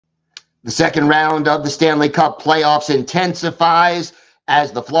The second round of the Stanley Cup Playoffs intensifies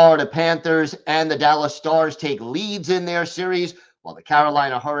as the Florida Panthers and the Dallas Stars take leads in their series while the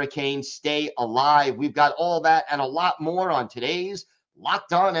Carolina Hurricanes stay alive. We've got all that and a lot more on today's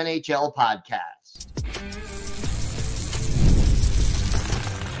Locked On NHL podcast.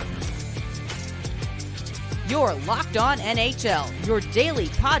 You're Locked On NHL, your daily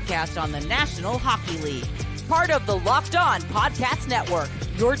podcast on the National Hockey League. Part of the Locked On Podcast Network,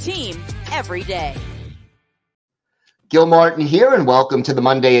 your team every day. Gil Martin here, and welcome to the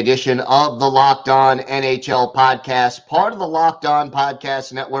Monday edition of the Locked On NHL podcast, part of the Locked On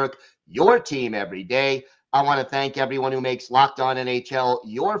Podcast Network, your team every day. I want to thank everyone who makes Locked On NHL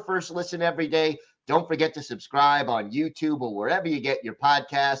your first listen every day. Don't forget to subscribe on YouTube or wherever you get your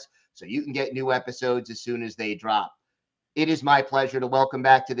podcasts so you can get new episodes as soon as they drop. It is my pleasure to welcome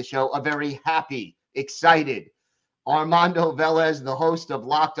back to the show a very happy, excited Armando Velez, the host of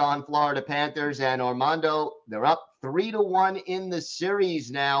Locked On Florida Panthers. And Armando, they're up 3-1 in the series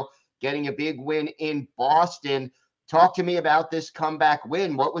now, getting a big win in Boston. Talk to me about this comeback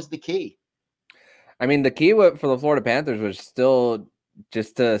win. What was the key? I mean, the key for the Florida Panthers was still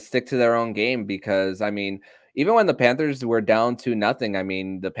just to stick to their own game because, I mean, even when the Panthers were down 2-0, I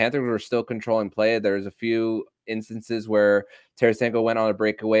mean, the Panthers were still controlling play. There's a few instances where Tarasenko went on a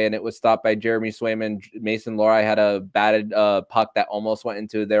breakaway and it was stopped by Jeremy Swayman. Mason Lohrei had a batted puck that almost went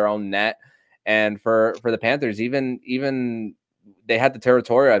into their own net. And for the Panthers, even they had the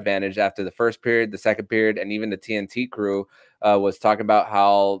territorial advantage after the first period, the second period, and even the TNT crew was talking about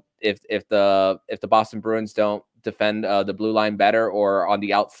how if the Boston Bruins don't defend the blue line better or on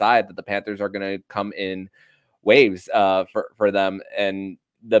the outside, that the Panthers are going to come in waves for them. And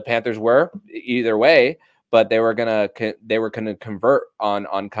the Panthers were either way, but they were gonna convert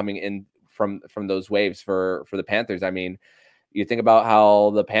on coming in from those waves for the Panthers. I mean, you think about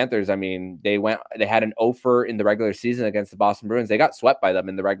how the Panthers, I mean, they had an 0 in the regular season against the Boston Bruins. They got swept by them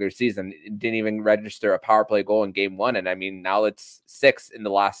in the regular season. It didn't even register a power play goal in game 1. And I mean, now it's 6 in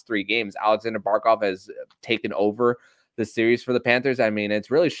the last 3 games. Alexander Barkov has taken over the series for the Panthers. I mean,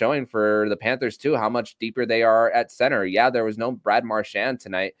 it's really showing for the Panthers too how much deeper they are at center. Yeah, there was no Brad Marchand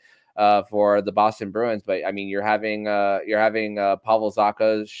tonight for the Boston Bruins, but I mean, you're having Pavel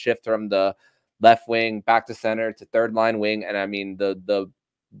Zacha shift from the left wing back to center to third line wing, and I mean the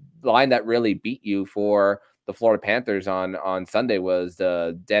line that really beat you for the Florida Panthers on Sunday was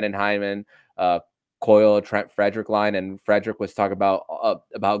the Denon Hyman, Coyle, Trent Frederick line, and Frederick was talking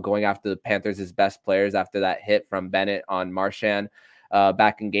about going after the Panthers' best players after that hit from Bennett on Marchand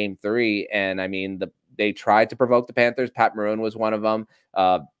back in Game 3. And I mean, they tried to provoke the Panthers. Pat Maroon was one of them.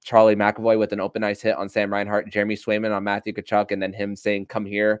 Charlie McAvoy with an open ice hit on Sam Reinhart, Jeremy Swayman on Matthew Tkachuk, and then him saying "come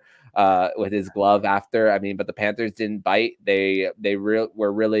here" with his glove after. I mean, but the Panthers didn't bite. They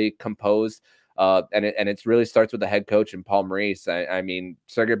were really composed. And it really starts with the head coach and Paul Maurice. I mean,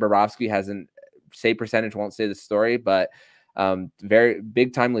 Sergei Bobrovsky hasn't. Save percentage won't say the story, but very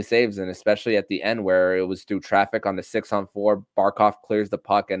big timely saves, and especially at the end where it was through traffic on the 6-on-4, Barkov clears the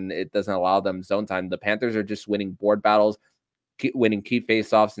puck and it doesn't allow them zone time. The Panthers are just winning board battles, winning key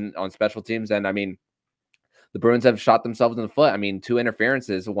faceoffs on special teams, and I mean, the Bruins have shot themselves in the foot. I mean, 2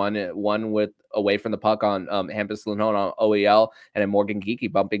 interferences, one with away from the puck on Hampus Lindholm on OEL, and then Morgan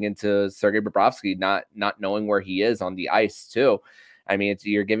Geekie bumping into Sergei Bobrovsky, not knowing where he is on the ice too. I mean,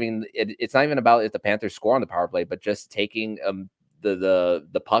 it's not even about if the Panthers score on the power play, but just taking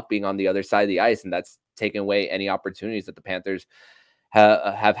the puck being on the other side of the ice, and that's taking away any opportunities that the Panthers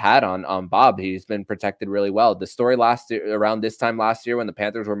have had on Bob. He's been protected really well. The story around this time last year when the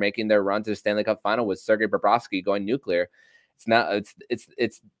Panthers were making their run to the Stanley Cup final was Sergei Bobrovsky going nuclear. It's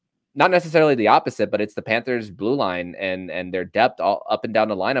not necessarily the opposite, but it's the Panthers' blue line and their depth all up and down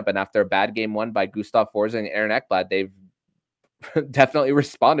the lineup. And after a bad game 1 by Gustav Forsling and Aaron Ekblad, they've definitely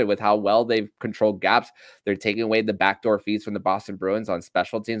responded with how well they've controlled gaps. They're taking away the backdoor feeds from the Boston Bruins on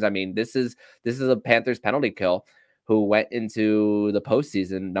special teams. I mean, this is a Panthers penalty kill who went into the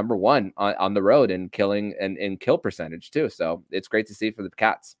postseason number 1 on the road and killing and kill percentage too. So it's great to see for the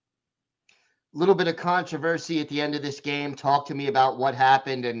Cats. A little bit of controversy at the end of this game. Talk to me about what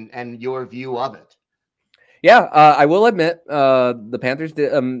happened and your view of it. Yeah, I will admit the Panthers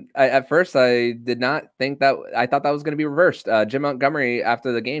did. At first, I did not think that. I thought that was going to be reversed. Jim Montgomery,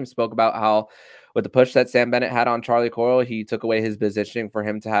 after the game, spoke about how with the push that Sam Bennett had on Charlie Coyle, he took away his positioning for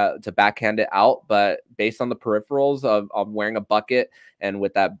him to backhand it out. But based on the peripherals of wearing a bucket and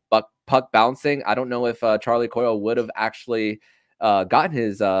with that puck bouncing, I don't know if Charlie Coyle would have actually gotten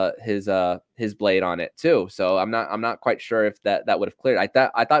his blade on it too. So I'm not quite sure if that would have cleared. I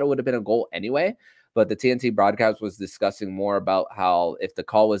thought it would have been a goal anyway. but the TNT broadcast was discussing more about how if the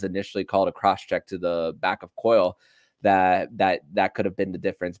call was initially called a cross check to the back of Coyle, that could have been the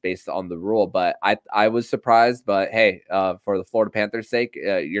difference based on the rule. But I was surprised, but hey, for the Florida Panthers' sake,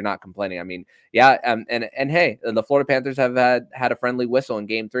 you're not complaining. I mean, yeah, and hey, the Florida Panthers have had a friendly whistle in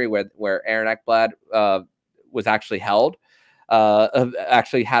Game 3 where Aaron Ekblad was actually held.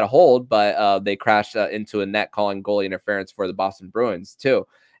 Actually had a hold, but they crashed into a net, calling goalie interference for the Boston Bruins too.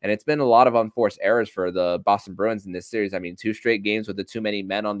 And it's been a lot of unforced errors for the Boston Bruins in this series. I mean, 2 straight games with the too many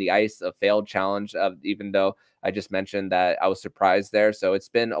men on the ice, a failed challenge, even though I just mentioned that I was surprised there. So it's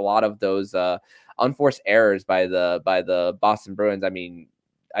been a lot of those unforced errors by the Boston Bruins. I mean,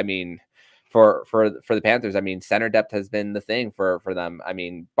 for the Panthers, I mean, center depth has been the thing for them. I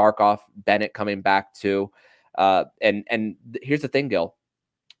mean, Barkov, Bennett coming back too. And here's the thing, Gil.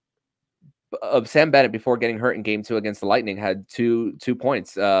 Sam Bennett, before getting hurt in Game 2 against the Lightning, had two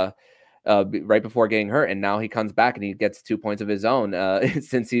points right before getting hurt, and now he comes back and he gets 2 points of his own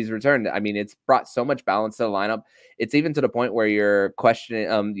since he's returned. I mean, it's brought so much balance to the lineup. It's even to the point where you're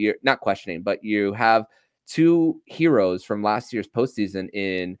questioning, you're not questioning, but you have 2 heroes from last year's postseason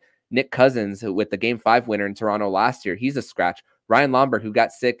in Nick Cousins with the Game 5 winner in Toronto last year. He's a scratch. Ryan Lomberg, who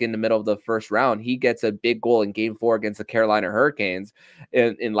got sick in the middle of the first round, he gets a big goal in Game 4 against the Carolina Hurricanes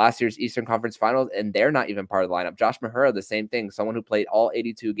in last year's Eastern Conference Finals, and they're not even part of the lineup. Josh Mahura, the same thing, someone who played all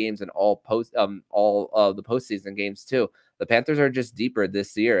 82 games and all of the postseason games too. The Panthers are just deeper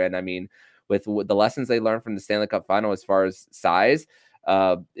this year, and I mean, with the lessons they learned from the Stanley Cup Final as far as size,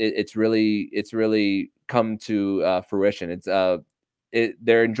 it's really come to fruition.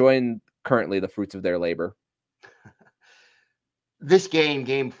 They're enjoying currently the fruits of their labor. This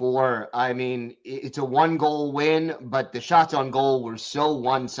Game 4, I mean, it's a 1-goal win, but the shots on goal were so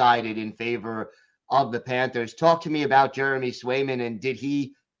one-sided in favor of the Panthers. Talk to me about Jeremy Swayman, and did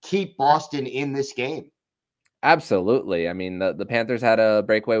he keep Boston in this game? Absolutely. I mean, the Panthers had a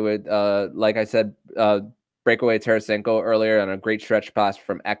breakaway with, like I said, breakaway Tarasenko earlier, and a great stretch pass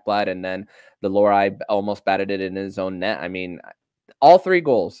from Ekblad, and then the Lohrei almost batted it in his own net. I mean, all 3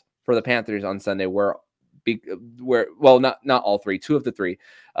 goals for the Panthers on Sunday were not all 3, 2 of the 3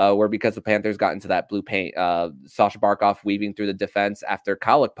 were because the Panthers got into that blue paint. Sasha Barkov weaving through the defense after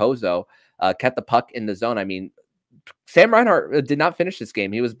Kyle Okposo kept the puck in the zone. I mean, Sam Reinhart did not finish this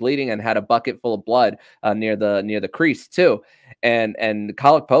game. He was bleeding and had a bucket full of blood near the crease too. And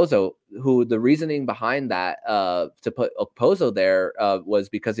Kyle Okposo, who the reasoning behind that to put Okposo there was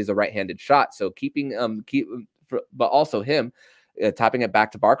because he's a right-handed shot. So but also him topping it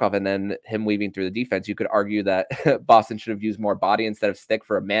back to Barkov and then him weaving through the defense. You could argue that Boston should have used more body instead of stick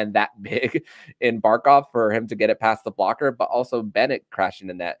for a man that big in Barkov for him to get it past the blocker, but also Bennett crashing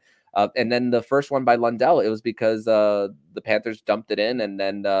the net. And then the first one by Lundell, it was because the Panthers dumped it in, and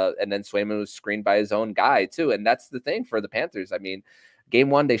then Swayman was screened by his own guy too. And that's the thing for the Panthers. I mean, Game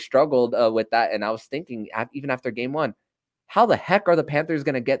 1 they struggled with that, and I was thinking even after Game 1, how the heck are the Panthers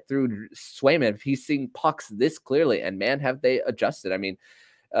going to get through Swayman if he's seeing pucks this clearly? And man, have they adjusted. I mean,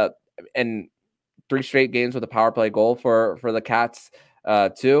 and 3 straight games with a power play goal for the Cats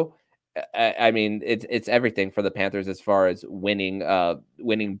too. I mean, it's everything for the Panthers as far as winning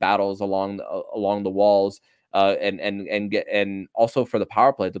battles along the walls, and also for the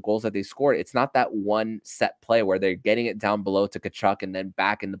power play, the goals that they scored. It's not that one set play where they're getting it down below to Tkachuk and then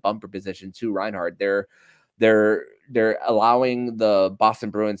back in the bumper position to Reinhart. They're allowing the Boston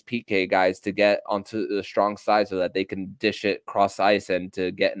Bruins PK guys to get onto the strong side so that they can dish it cross ice and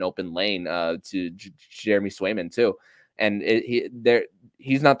to get an open lane to Jeremy Swayman too. And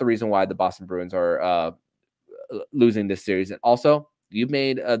he's not the reason why the Boston Bruins are losing this series. And also, they've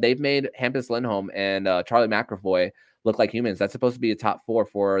made Hampus Lindholm and Charlie McAvoy look like humans. That's supposed to be a top 4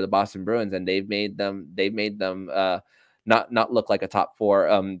 for the Boston Bruins, and they've made them not look like a top 4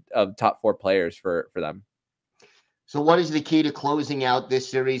 of top 4 players for them. So what is the key to closing out this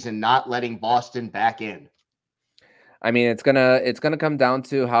series and not letting Boston back in? I mean, it's gonna come down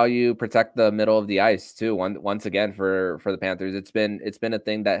to how you protect the middle of the ice too. Once again for the Panthers, it's been a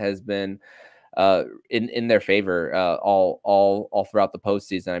thing that has been in their favor all throughout the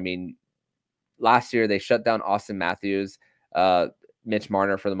postseason. I mean, last year they shut down Austin Matthews, Mitch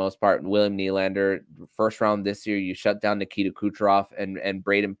Marner for the most part, and William Nylander. First round this year, you shut down Nikita Kucherov and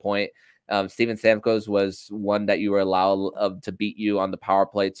Braden Point. Steven Stamkos was one that you were allowed to beat you on the power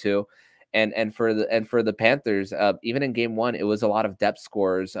play too. And for the Panthers, even in Game 1, it was a lot of depth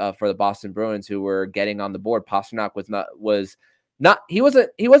scorers for the Boston Bruins who were getting on the board. Pastrnak he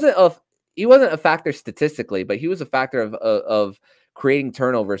wasn't a factor statistically, but he was a factor of creating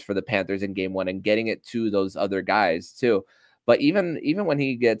turnovers for the Panthers in Game 1 and getting it to those other guys too. But even when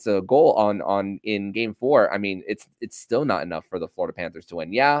he gets a goal on in game 4, I mean, it's still not enough for the Florida Panthers to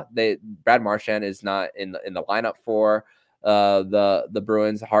win. Yeah, Brad Marchand is not in the lineup for the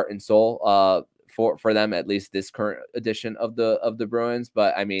Bruins, heart and soul for them, at least this current edition of the Bruins.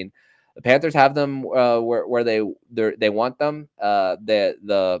 But I mean, the Panthers have them where they want them.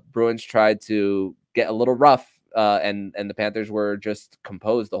 The Bruins tried to get a little rough, and the Panthers were just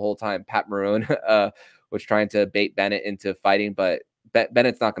composed the whole time. Pat Maroon was trying to bait Bennett into fighting, but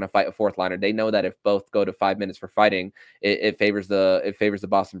Bennett's not going to fight a fourth liner. They know that if both go to 5 minutes for fighting, it favors the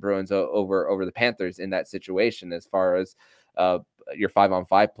Boston Bruins over the Panthers in that situation, as far as your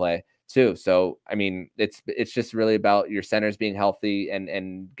 5-on-5 play too. So I mean, it's just really about your centers being healthy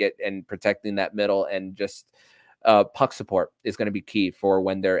and protecting that middle, and just puck support is going to be key for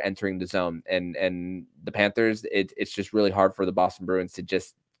when they're entering the zone. And the Panthers, it's just really hard for the Boston Bruins to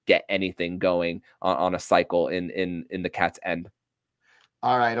just get anything going on a cycle in the Cats' end.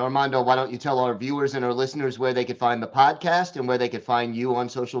 All right, Armando, why don't you tell our viewers and our listeners where they could find the podcast and where they could find you on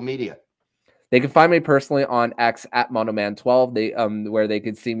social media? They can find me personally on X at Monoman12. Where they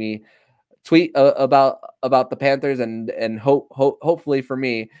could see me tweet about the Panthers, and hopefully for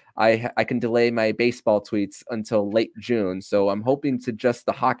me, I can delay my baseball tweets until late June. So I'm hoping to just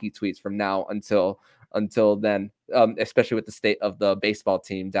the hockey tweets from now until then, especially with the state of the baseball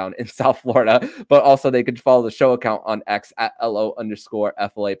team down in South Florida. But also they could follow the show account on X at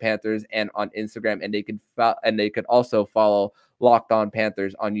LO_FLA Panthers and on Instagram, and they could also follow Locked On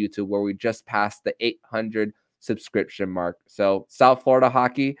Panthers on YouTube, where we just passed the 800 subscription mark. So South Florida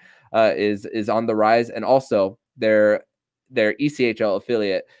hockey is on the rise, and also their ECHL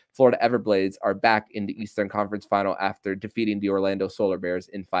affiliate, Florida Everblades, are back in the Eastern Conference Final after defeating the Orlando Solar Bears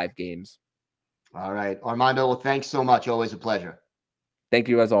in 5 games. All right, Armando, well, thanks so much. Always a pleasure. Thank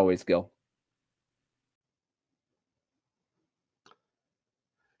you as always, Gil.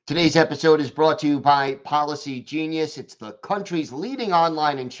 Today's episode is brought to you by Policy Genius. It's the country's leading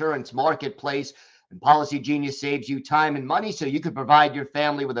online insurance marketplace, and Policy Genius saves you time and money so you can provide your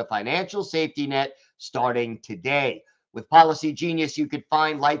family with a financial safety net starting today. With Policy Genius, you could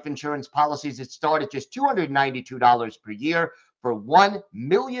find life insurance policies that start at just $292 per year for $1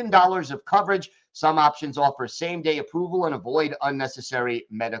 million of coverage. Some options offer same-day approval and avoid unnecessary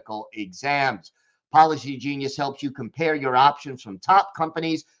medical exams. Policy Genius helps you compare your options from top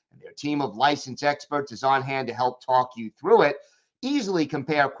companies, and their team of licensed experts is on hand to help talk you through it. Easily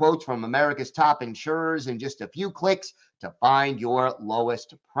compare quotes from America's top insurers in just a few clicks to find your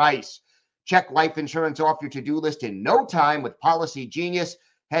lowest price. Check life insurance off your to-do list in no time with Policy Genius.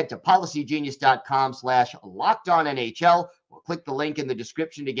 Head to policygenius.com/LockedOnNHL or click the link in the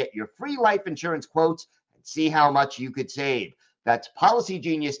description to get your free life insurance quotes and see how much you could save. That's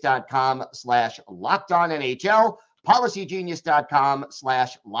policygenius.com/LockedOnNHL,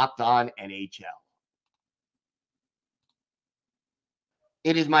 policygenius.com/LockedOnNHL.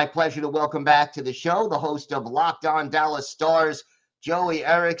 It is my pleasure to welcome back to the show the host of Locked On Dallas Stars, Joey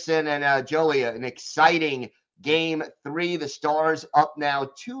Erickson. And Joey, an exciting Game 3. The Stars up now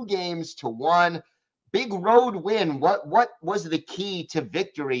 2-1. Big road win. What was the key to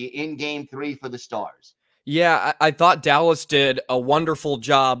victory in Game 3 for the Stars? Yeah, I thought Dallas did a wonderful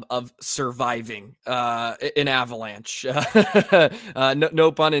job of surviving an avalanche.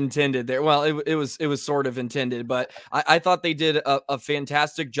 No pun intended there. Well, it was sort of intended, but I thought they did a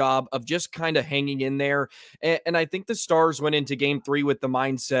fantastic job of just kind of hanging in there. And I think the Stars went into Game 3 with the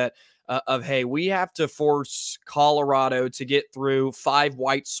mindset of, hey, we have to force Colorado to get through 5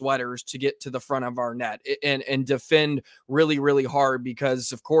 white sweaters to get to the front of our net and defend really, really hard,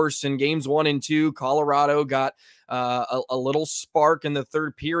 because, of course, in games 1 and 2, Colorado got a little spark in the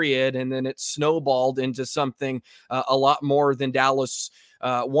third period, and then it snowballed into something a lot more than Dallas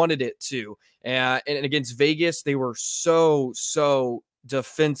wanted it to. And against Vegas, they were so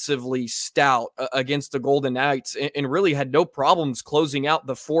defensively stout against the Golden Knights, and really had no problems closing out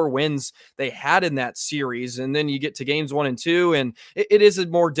the 4 wins they had in that series. And then you get to games 1 and 2, and it is a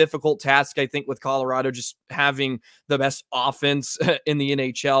more difficult task, I think, with Colorado just having the best offense in the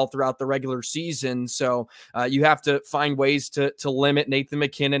NHL throughout the regular season. So you have to find ways to limit Nathan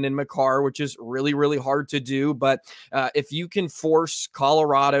McKinnon and Makar, which is really, really hard to do. But if you can force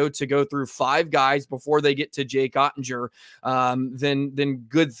Colorado to go through 5 guys before they get to Jake Ottinger, then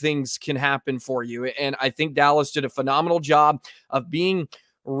good things can happen for you. And I think Dallas did a phenomenal job of being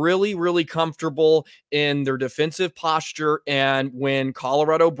really, really comfortable in their defensive posture. And when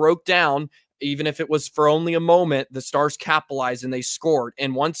Colorado broke down, even if it was for only a moment, the Stars capitalized and they scored.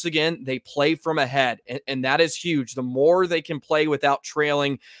 And once again, they play from ahead, and that is huge. The more they can play without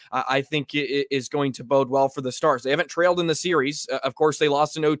trailing, I think it is going to bode well for the Stars. They haven't trailed in the series. Of course, they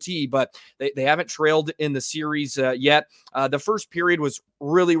lost in OT, but they haven't trailed in the series yet. The first period was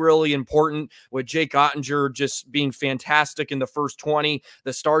really, really important with Jake Ottinger just being fantastic in the first 20.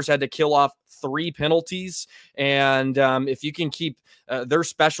 The Stars had to kill off 3 penalties. And if you can keep their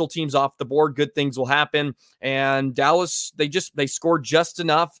special teams off the board, good things will happen. And Dallas, they scored just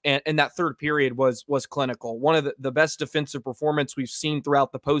enough. And that third period was clinical. One of the best defensive performance we've seen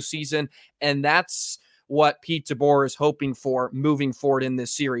throughout the postseason. And that's what Pete DeBoer is hoping for moving forward in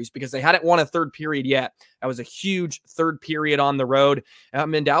this series, because they hadn't won a third period yet. That was a huge third period on the road.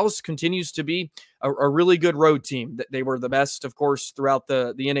 And Dallas continues to be a really good road team. They were the best, of course, throughout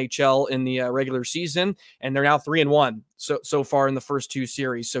the NHL in the regular season, and they're now 3-1 so far in the first 2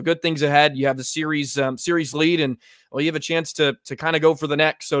 series. So good things ahead. You have the series lead, and well, you have a chance to kind of go for the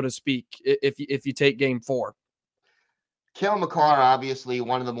neck, so to speak, if you take Game 4. Cale Makar, obviously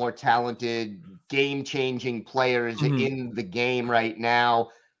one of the more talented, game-changing players in the game right now.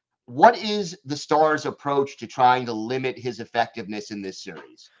 What is the Stars' approach to trying to limit his effectiveness in this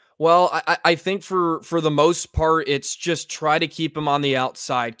series? Well, I think for the most part, it's just try to keep him on the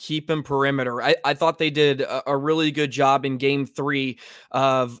outside, keep him perimeter. I thought they did a really good job in Game 3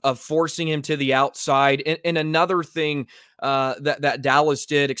 of forcing him to the outside. And another thing that Dallas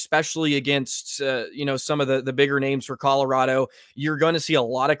did, especially against some of the bigger names for Colorado, you're going to see a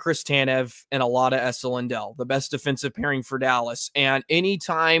lot of Chris Tanev and a lot of Esa Lindell, the best defensive pairing for Dallas. And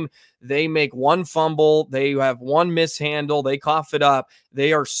anytime they make one fumble, they have one mishandle, they cough it up,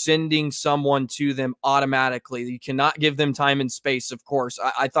 they are sending someone to them automatically. You cannot give them time and space, of course.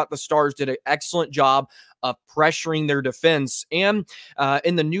 I thought the Stars did an excellent job of pressuring their defense. And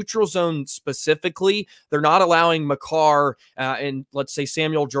in the neutral zone specifically, they're not allowing Makar and let's say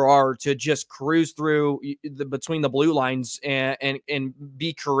Samuel Girard to just cruise through between the blue lines and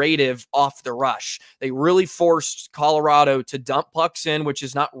be creative off the rush. They really forced Colorado to dump pucks in, which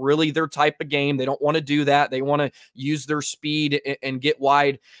is not really their type of game. They don't want to do that. They want to use their speed and get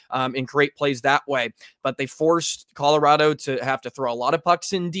wide and create plays that way. But they forced Colorado to have to throw a lot of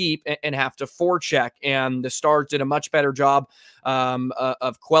pucks in deep and have to forecheck. And the Stars did a much better job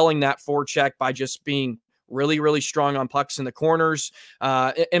of quelling that forecheck by just being really, really strong on pucks in the corners.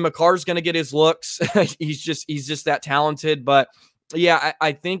 And Makar's going to get his looks. he's just that talented. But yeah,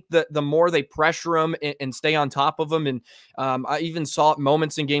 I think that the more they pressure him and stay on top of him, and I even saw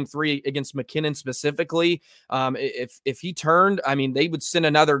moments in Game 3 against McKinnon specifically. If he turned, I mean, they would send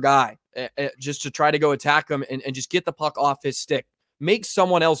another guy just to try to go attack him and just get the puck off his stick. Make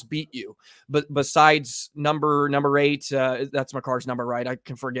someone else beat you. But besides number 8, that's Makar's number, right? I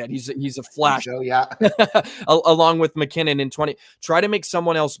can forget. He's a flash. So, yeah. Along with McKinnon in 20. Try to make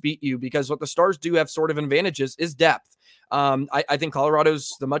someone else beat you, because what the Stars do have sort of advantages is depth. I think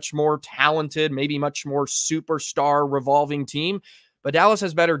Colorado's the much more talented, maybe much more superstar revolving team, but Dallas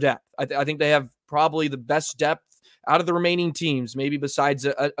has better depth. I think they have probably the best depth out of the remaining teams, maybe besides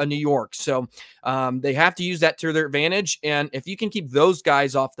a New York. So they have to use that to their advantage. And if you can keep those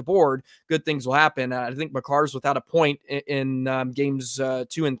guys off the board, good things will happen. I think Makar's without a point in games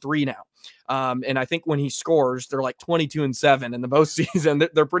 2 and 3 now. And I think when he scores, they're like 22-7 in the postseason.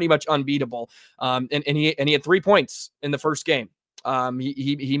 They're pretty much unbeatable. And he had 3 points in the first game.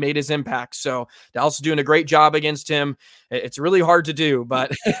 He made his impact. So Dallas is doing a great job against him. It's really hard to do,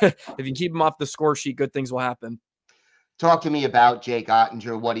 but if you keep him off the score sheet, good things will happen. Talk to me about Jake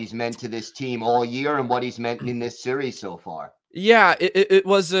Ottinger, what he's meant to this team all year and what he's meant in this series so far. Yeah, it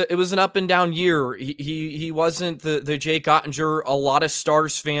was an up and down year. He wasn't the Jake Ottinger a lot of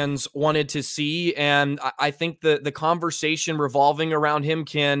Stars fans wanted to see, and I think the conversation revolving around him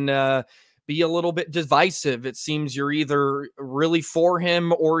can be a little bit divisive. It seems you're either really for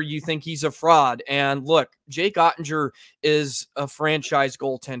him or you think he's a fraud. And look, Jake Ottinger is a franchise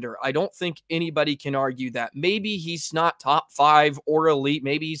goaltender. I don't think anybody can argue that. Maybe he's not top 5 or elite.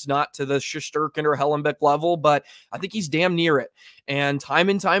 Maybe he's not to the Shesterkin or Hellenbeck level, but I think he's damn near it. And time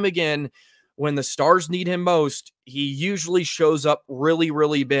again, when the Stars need him most, he usually shows up really,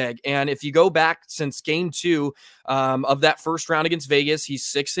 really big. And if you go back since Game 2 of that first round against Vegas, he's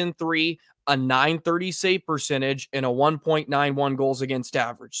 6-3, a .930 save percentage, and a 1.91 goals against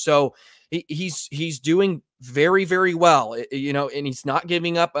average. So he's doing very, very well, you know, and he's not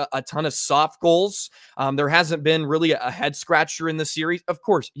giving up a ton of soft goals. There hasn't been really a head scratcher in the series. Of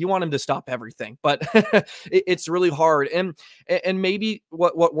course, you want him to stop everything, but it's really hard. And maybe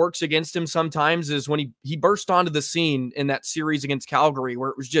what works against him sometimes is when he burst onto the scene in that series against Calgary,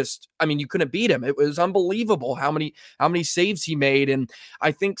 where it was just, I mean, you couldn't beat him. It was unbelievable how many saves he made. And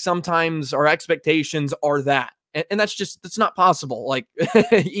I think sometimes our expectations are that. And that's not possible. Like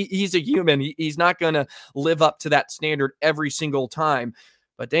he's a human. He's not going to live up to that standard every single time.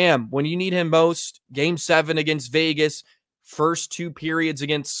 But damn, when you need him most, Game 7 against Vegas, first 2 periods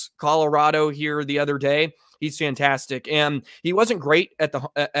against Colorado here the other day, he's fantastic. And he wasn't great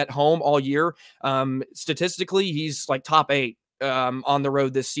at home all year. Statistically, he's like top 8 on the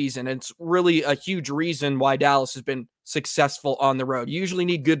road this season. And it's really a huge reason why Dallas has been successful on the road. You usually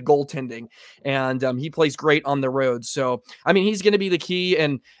need good goaltending, and he plays great on the road. So, I mean, he's going to be the key,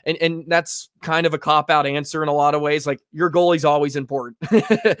 and that's kind of a cop-out answer in a lot of ways. Like, your goalie's always important.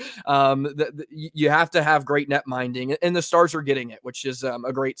 You have to have great net minding, and the Stars are getting it, which is a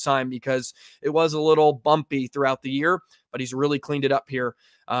great sign, because it was a little bumpy throughout the year, but he's really cleaned it up here,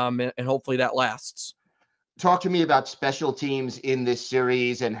 and hopefully that lasts. Talk to me about special teams in this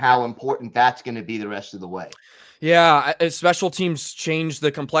series and how important that's going to be the rest of the way. Yeah, special teams change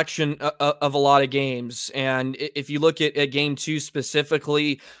the complexion of a lot of games. And if you look at Game 2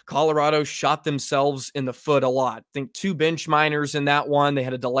 specifically, Colorado shot themselves in the foot a lot. I think 2 bench minors in that one. They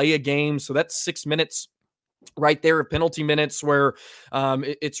had a delay of game, so that's 6 minutes right there, penalty minutes, where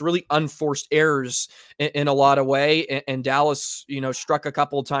it's really unforced errors in a lot of way. And Dallas, you know, struck a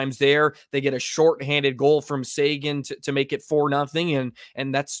couple of times there. They get a shorthanded goal from Sagan to make it 4-0.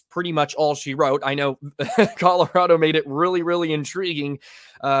 And that's pretty much all she wrote. I know Colorado made it really, really intriguing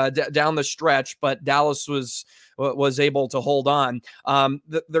down the stretch, but Dallas was able to hold on.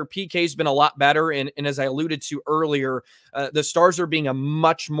 Their PK has been a lot better. And as I alluded to earlier, the Stars are being a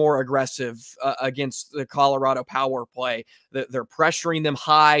much more aggressive against the Colorado power play. They're pressuring them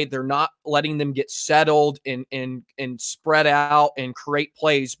high. They're not letting them get settled and spread out and create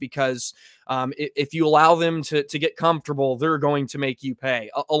plays, because if you allow them to get comfortable, they're going to make you pay,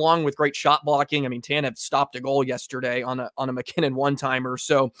 along with great shot blocking. I mean, Tanev stopped a goal yesterday on a McKinnon one-timer.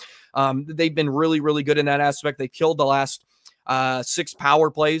 So they've been really, really good in that aspect. They killed the last 6 power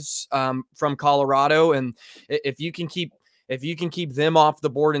plays from Colorado. And if you can keep them off the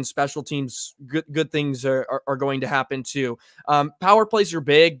board in special teams, good things are going to happen too. Power plays are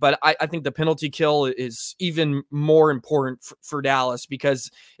big, but I think the penalty kill is even more important for Dallas,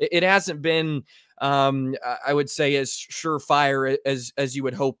 because it hasn't been, I would say, as surefire as you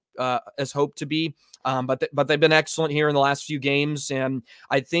would hope to be. But they've been excellent here in the last few games. And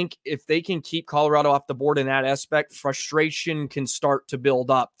I think if they can keep Colorado off the board in that aspect, frustration can start to build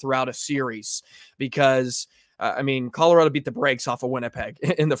up throughout a series, because I mean, Colorado beat the brakes off of Winnipeg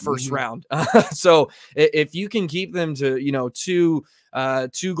in the first round. So if you can keep them to, you know, two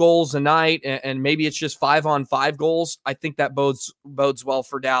goals a night, and maybe it's just 5-on-5 goals, I think that bodes well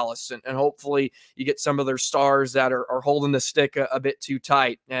for Dallas. And hopefully you get some of their stars that are holding the stick a bit too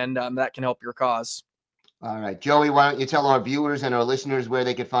tight, and that can help your cause. All right, Joey, why don't you tell our viewers and our listeners where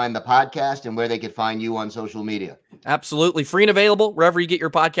they could find the podcast and where they could find you on social media? Absolutely. Free and available wherever you get your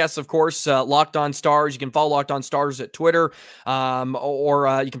podcasts, of course. Locked On Stars. You can follow Locked On Stars at Twitter,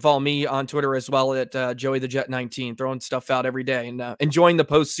 or you can follow me on Twitter as well at Joey the Jet 19, throwing stuff out every day and enjoying the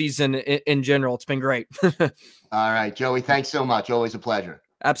postseason in general. It's been great. All right, Joey, thanks so much. Always a pleasure.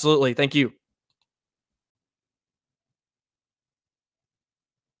 Absolutely. Thank you.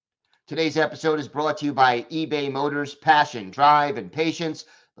 Today's episode is brought to you by eBay Motors. Passion, drive, and patience.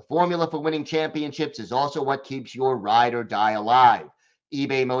 The formula for winning championships is also what keeps your ride or die alive.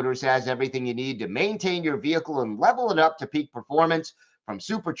 eBay Motors has everything you need to maintain your vehicle and level it up to peak performance, from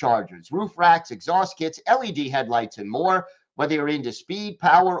superchargers, roof racks, exhaust kits, LED headlights, and more. Whether you're into speed,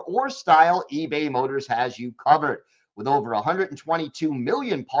 power, or style, eBay Motors has you covered. With over 122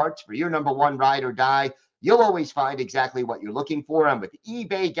 million parts for your number one ride or die, you'll always find exactly what you're looking for. And with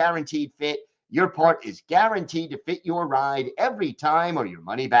eBay Guaranteed Fit, your part is guaranteed to fit your ride every time, or your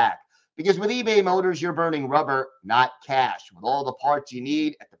money back. Because with eBay Motors, you're burning rubber, not cash. With all the parts you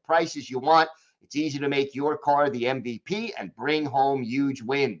need at the prices you want, it's easy to make your car the MVP and bring home huge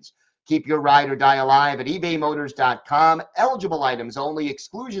wins. Keep your ride or die alive at ebaymotors.com. Eligible items only.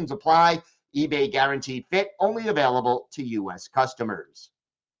 Exclusions apply. eBay Guaranteed Fit, only available to U.S. customers.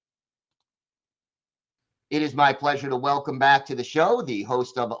 It is my pleasure to welcome back to the show the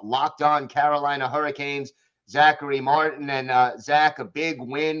host of Locked On Carolina Hurricanes, Zachary Martin. And Zach, a big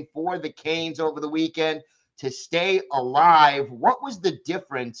win for the Canes over the weekend to stay alive. What was the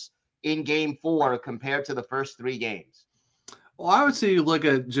difference in Game 4 compared to the first 3 games? Well, I would say you look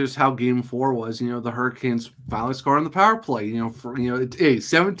at just how Game 4 was. The Hurricanes finally scored on the power play. Hey,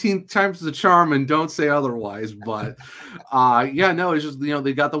 17 times the charm, and don't say otherwise. But it's just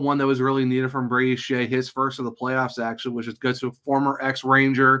they got the one that was really needed from Brady Shea, his first of the playoffs actually, which is good. So former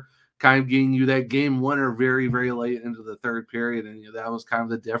ex-Ranger, kind of getting you that game winner very, very late into the third period, and that was kind of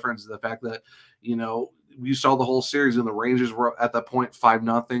the difference. The fact that you saw the whole series, and the Rangers were at that point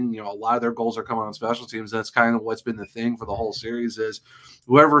 5-0. A lot of their goals are coming on special teams. That's kind of what's been the thing for the whole series is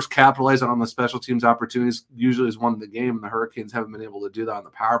whoever's capitalizing on the special teams opportunities usually has won the game, and the Hurricanes haven't been able to do that on the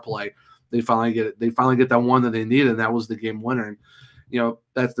power play. They finally get it. They finally get that one that they need, and that was the game winner. And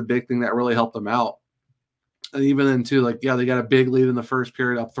that's the big thing that really helped them out. And even then too, they got a big lead in the first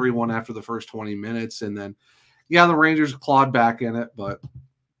period, up 3-1 after the first 20 minutes, and then the Rangers clawed back in it, but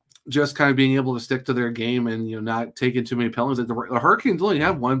just kind of being able to stick to their game and not taking too many penalties. The Hurricanes only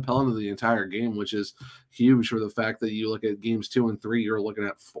have 1 penalty the entire game, which is huge for the fact that you look at games 2 and 3, you're looking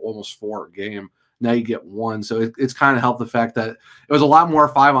at almost 4 a game. Now you get 1, so it's kind of helped the fact that it was a lot more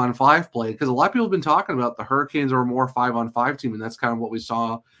 5-on-5 play, because a lot of people have been talking about the Hurricanes are a more 5-on-5 team, and that's kind of what we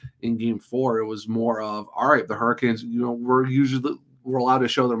saw in Game 4. It was more of, all right, the Hurricanes, we're allowed to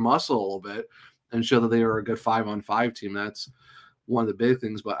show their muscle a little bit and show that they are a good 5-on-5 team. That's one of the big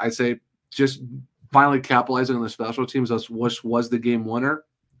things. But I say just finally capitalizing on the special teams, which was the game winner,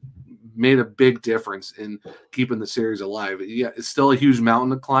 made a big difference in keeping the series alive. Yeah, it's still a huge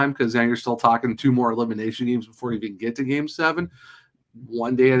mountain to climb, because now you're still talking 2 more elimination games before you even get to Game 7.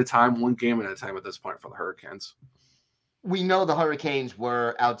 One day at a time, one game at a time at this point for the Hurricanes. We know the Hurricanes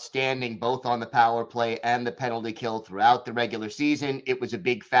were outstanding both on the power play and the penalty kill throughout the regular season. It was a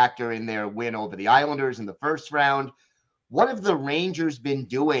big factor in their win over the Islanders in the first round. What have the Rangers been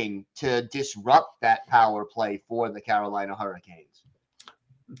doing to disrupt that power play for the Carolina Hurricanes?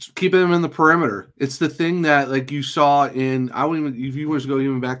 Keeping them in the perimeter. It's the thing that you saw in, if you want to go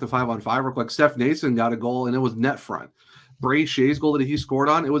even back to 5-on-5 real quick, Steph Nason got a goal and it was net front. Brady Shea's goal that he scored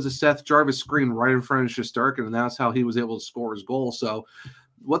on, it was a Seth Jarvis screen right in front of Shesterkin, and that's how he was able to score his goal. So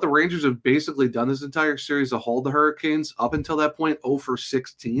what the Rangers have basically done this entire series to hold the Hurricanes up until that point,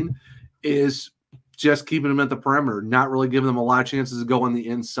 0-for-16, is just keeping them at the perimeter, not really giving them a lot of chances to go on the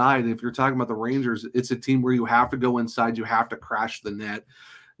inside. And if you're talking about the Rangers, it's a team where you have to go inside, you have to crash the net,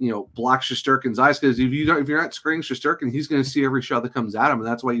 block Shesterkin's eyes, because if you're not screening Shesterkin, he's going to see every shot that comes at him, and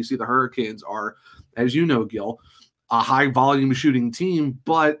that's why you see the Hurricanes are, as you know, Gil, a high volume shooting team.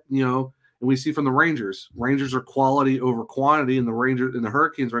 But and we see from the Rangers are quality over quantity, and the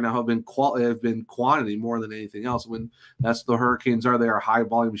Hurricanes right now have been quantity more than anything else. When that's the Hurricanes are, they are a high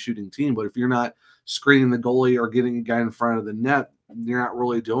volume shooting team. But if you're not screening the goalie or getting a guy in front of the net, you're not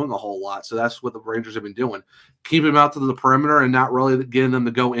really doing a whole lot. So that's what the Rangers have been doing. Keep them out to the perimeter and not really getting them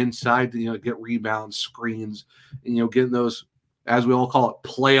to go inside to get rebounds, screens, and getting those, as we all call it,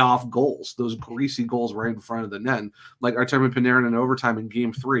 playoff goals, those greasy goals right in front of the net. And like Artemi Panarin in overtime in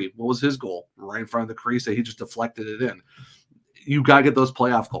Game 3, what was his goal? Right in front of the crease that he just deflected it in. You got to get those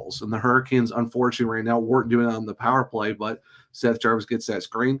playoff goals. And the Hurricanes, unfortunately, right now weren't doing it on the power play, but Seth Jarvis gets that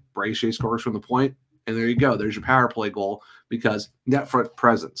screen, Brady Shea scores from the point, and there you go. There's your power play goal, because net front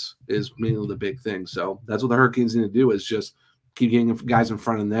presence is mainly the big thing. So that's what the Hurricanes need to do, is just keep getting guys in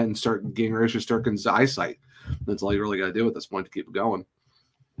front of the net and start getting rid of Shesterkin's eyesight. That's all you really got to do at this point to keep it going.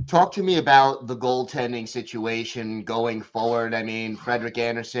 Talk to me about the goaltending situation going forward. I mean, Frederik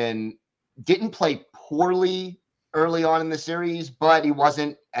Andersen didn't play poorly early on in the series, but he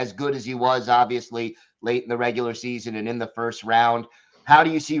wasn't as good as he was, obviously, late in the regular season and in the first round. How do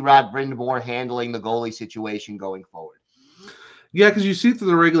you see Rod Brind'Amour handling the goalie situation going forward? Yeah, because you see through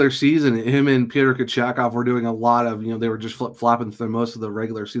the regular season, him and Peter Kochetkov were doing a lot of, they were just flip-flopping through most of the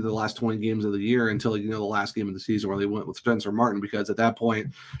regular season, the last 20 games of the year, until, the last game of the season where they went with Spencer Martin, because at that point,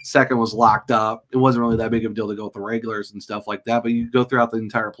 second was locked up. It wasn't really that big of a deal to go with the regulars and stuff like that, but you go throughout the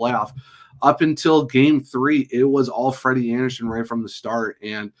entire playoff. Up until Game 3, it was all Freddie Andersen right from the start,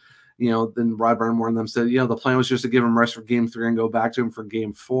 and then Rod Brind'Amour and them said, the plan was just to give him rest for Game 3 and go back to him for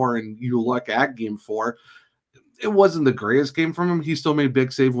Game 4, and you look at Game 4, it wasn't the greatest game from him. He still made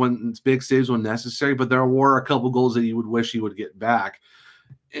big saves when necessary, but there were a couple goals that you would wish he would get back.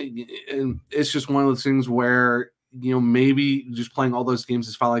 And it's just one of those things where, maybe just playing all those games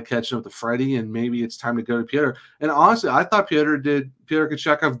is finally catching up to Freddie, and maybe it's time to go to Peter. And honestly, I thought Peter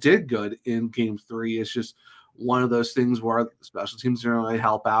Kochetkov did good in Game 3. It's just one of those things where special teams didn't really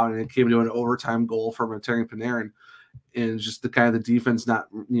help out, and it came to an overtime goal from Artemi Panarin, and just the kind of the defense not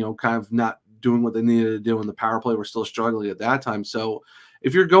doing what they needed to do, and the power play were still struggling at that time. So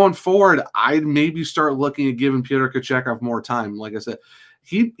if you're going forward, I'd maybe start looking at giving Peter Kochetkov more time. Like I said,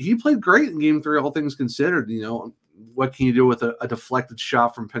 he played great in Game 3, all things considered. You know, what can you do with a deflected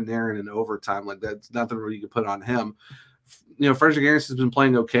shot from Panarin in overtime? Like, that's nothing really you can put on him. You know, Frederik Andersen's been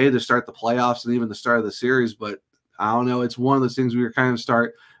playing okay to start the playoffs and even the start of the series, but I don't know. It's one of those things where you're kind of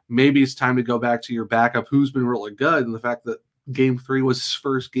start. Maybe it's time to go back to your backup, who's been really good, and the fact that Game 3 was his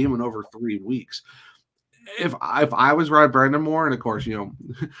first game in over 3 weeks. If I was Rod Brind'Amour, and of course, you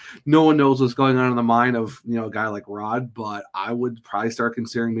know, no one knows what's going on in the mind of, you know, a guy like Rod, but I would probably start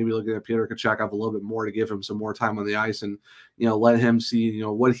considering maybe looking at Peter Tkachuk a little bit more to give him some more time on the ice and, you know, let him see, you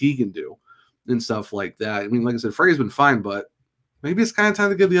know, what he can do and stuff like that. I mean, like I said, Freddie's been fine, but maybe it's kind of time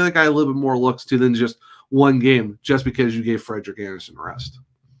to give the other guy a little bit more looks too than just one game just because you gave Frederik Andersen rest.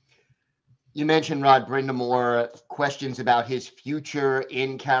 You mentioned Rod Brind'Amour, questions about his future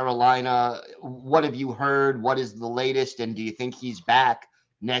in Carolina. What have you heard? What is the latest? And do you think he's back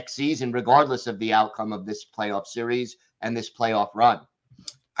next season, regardless of the outcome of this playoff series and this playoff run?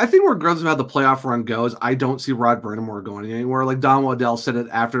 I think regardless of how the playoff run goes, I don't see Rod Brind'Amour going anywhere. Like Don Waddell said it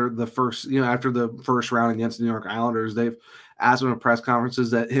after the first round against the New York Islanders. They've asked him in press conferences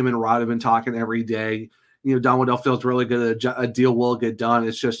that him and Rod have been talking every day. You know, Don Waddell feels really good that a deal will get done.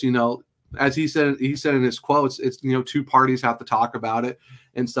 It's just, you know, as he said in his quotes, it's, you know, two parties have to talk about it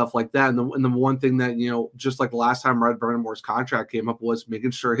and stuff like that. And the one thing that, you know, just like the last time Rod Brind'Amour's contract came up was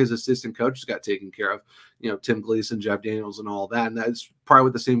making sure his assistant coaches got taken care of, you know, Tim Gleason, Jeff Daniels and all that. And that's probably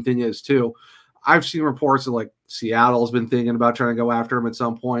what the same thing is too. I've seen reports that like Seattle's been thinking about trying to go after him at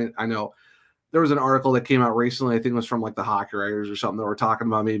some point. I know there was an article that came out recently, I think it was from like the Hockey Writers or something, that were talking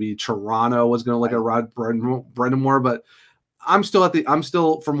about maybe Toronto was going to look at Rod Brind'Amour, but I'm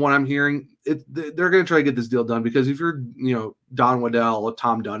still from what I'm hearing, they're going to try to get this deal done, because if you're, you know, Don Waddell or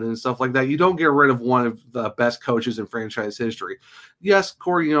Tom Dundon and stuff like that, you don't get rid of one of the best coaches in franchise history. Yes,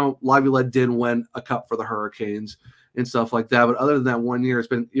 Corey, you know, Laviolette did win a cup for the Hurricanes and stuff like that, but other than that 1 year,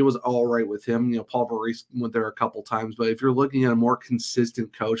 it was all right with him. You know, Paul Maurice went there a couple times, but if you're looking at a more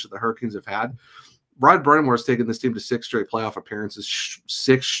consistent coach that the Hurricanes have had, Rod Brind'Amour has taken this team to 6 straight playoff appearances,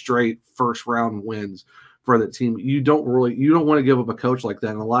 6 straight first round wins for the team. You don't want to give up a coach like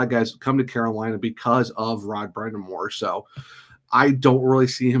that. And a lot of guys come to Carolina because of Rod Brind'Amour. So I don't really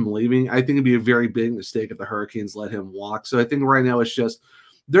see him leaving. I think it'd be a very big mistake if the Hurricanes let him walk. So I think right now it's just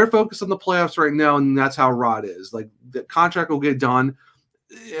they're focused on the playoffs right now, and that's how Rod is. Like, the contract will get done.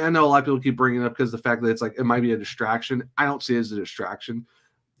 I know a lot of people keep bringing it up because the fact that it's like it might be a distraction. I don't see it as a distraction.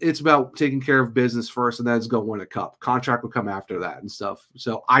 It's about taking care of business first, and then it's go win a cup. Contract will come after that and stuff.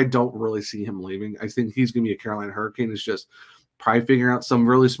 So I don't really see him leaving. I think he's going to be a Carolina Hurricane. It's just probably figuring out some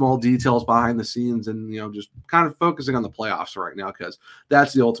really small details behind the scenes and, you know, just kind of focusing on the playoffs right now, because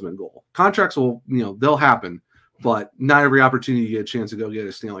that's the ultimate goal. Contracts will, you know, they'll happen, but not every opportunity you get a chance to go get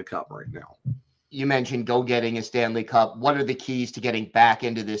a Stanley Cup right now. You mentioned go getting a Stanley Cup. What are the keys to getting back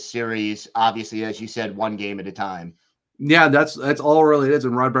into this series? Obviously, as you said, one game at a time. Yeah, that's all really it is.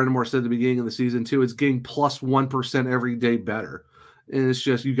 And Rod Brind'Amour said at the beginning of the season too, it's getting plus 1% every day better. And it's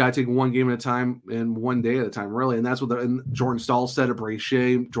just, you got to take one game at a time and one day at a time, really. And that's what and Jordan Stahl said it, Bray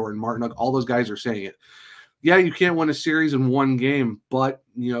Shea, Jordan Martin, all those guys are saying it. Yeah, you can't win a series in one game, but,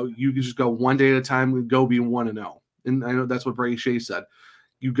 you know, you can just go one day at a time and go be 1-0. And I know that's what Bray Shea said.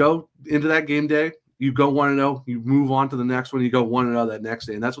 You go into that game day, you go 1-0, you move on to the next one, you go 1-0 that next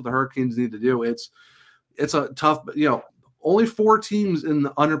day. And that's what the Hurricanes need to do. It's a tough, you know, only 4 teams in the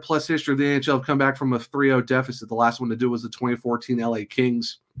 100+ history of the NHL have come back from a 3-0 deficit. The last one to do was the 2014 LA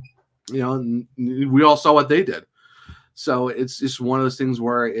Kings. You know, and we all saw what they did. So it's just one of those things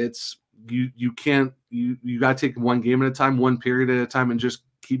where it's you got to take one game at a time, one period at a time, and just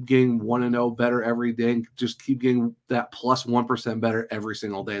keep getting 1-0 better every day, and just keep getting that plus 1% better every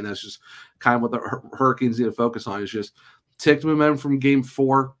single day. And that's just kind of what the Hurricanes need to focus on, is just take the momentum from Game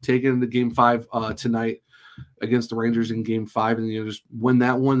 4, take it into Game 5 tonight against the Rangers in Game 5, and you just win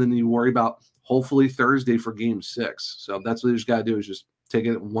that one. Then you worry about hopefully Thursday for Game 6. So that's what you just got to do, is just take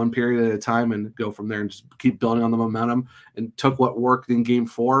it one period at a time and go from there and just keep building on the momentum, and took what worked in Game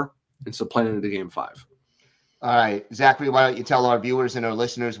 4 and so playing into Game 5. All right, Zachary, why don't you tell our viewers and our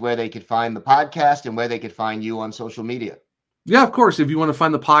listeners where they could find the podcast and where they could find you on social media? Yeah, of course. If you want to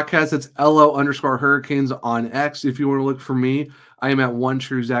find the podcast, it's LO_Hurricanes on X. If you want to look for me, I am at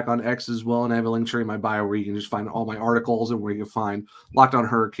OneTrueZach on X as well, and I have a link tree in my bio where you can just find all my articles and where you can find Locked On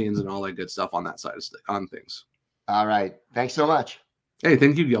Hurricanes and all that good stuff on that side of things. All right. Thanks so much. Hey,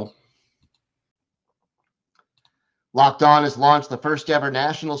 thank you, Gil. Locked On has launched the first ever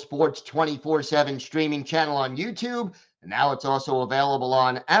national sports 24/7 streaming channel on YouTube, and now it's also available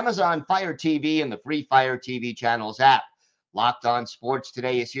on Amazon Fire TV and the free Fire TV channels app. Locked On Sports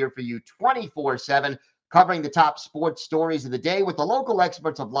Today is here for you 24/7, covering the top sports stories of the day with the local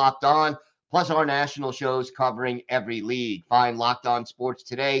experts of Locked On, plus our national shows covering every league. Find Locked On Sports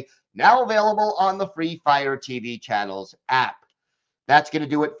Today, now available on the free Fire TV channels app. That's going to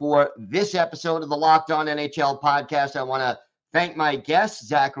do it for this episode of the Locked On NHL podcast. I want to thank my guests,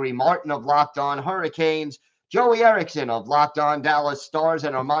 Zachary Martin of Locked On Hurricanes, Joey Erickson of Locked On Dallas Stars,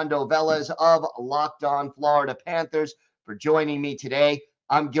 and Armando Velez of Locked On Florida Panthers for joining me today.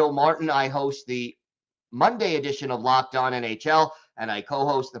 I'm Gil Martin. I host the Monday edition of Locked On NHL, and I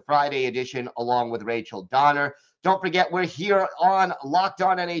co-host the Friday edition along with Rachel Donner. Don't forget, we're here on Locked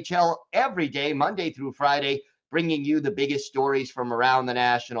On NHL every day, Monday through Friday, bringing you the biggest stories from around the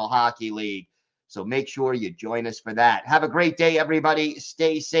National Hockey League. So make sure you join us for that. Have a great day, everybody.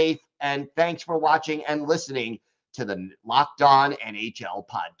 Stay safe, and thanks for watching and listening to the Locked On NHL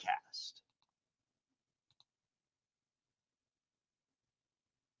podcast.